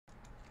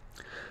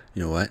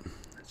You know what?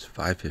 It's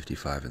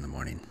 5:55 in the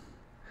morning,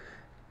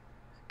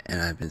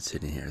 and I've been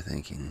sitting here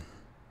thinking,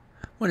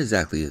 what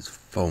exactly is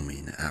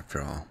foaming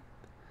after all?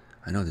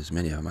 I know there's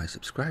many of my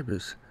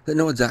subscribers that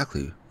know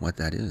exactly what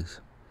that is.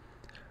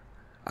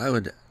 I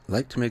would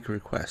like to make a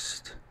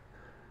request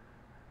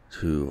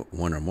to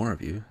one or more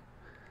of you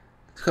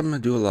to come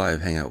and do a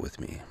live hangout with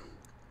me,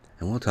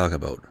 and we'll talk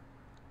about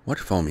what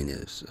foaming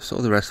is so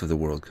the rest of the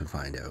world can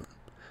find out.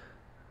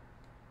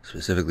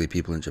 Specifically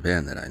people in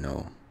Japan that I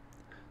know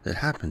that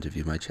happen to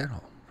view my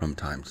channel from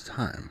time to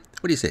time.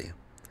 What do you say?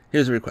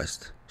 Here's a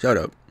request. Shout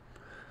out.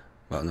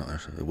 Well, no,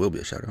 actually, it will be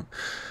a shout out.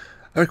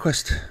 A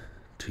request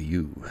to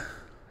you,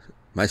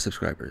 my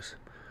subscribers.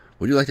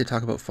 Would you like to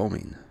talk about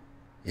foaming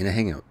in a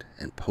hangout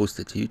and post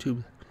it to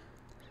YouTube?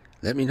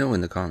 Let me know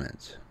in the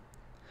comments.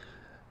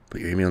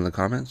 Put your email in the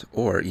comments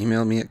or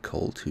email me at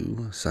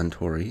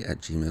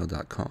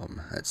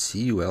cultoosuntory@gmail.com. That's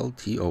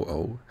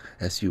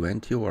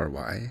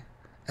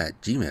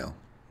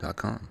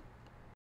cultoosuntory@gmail.com.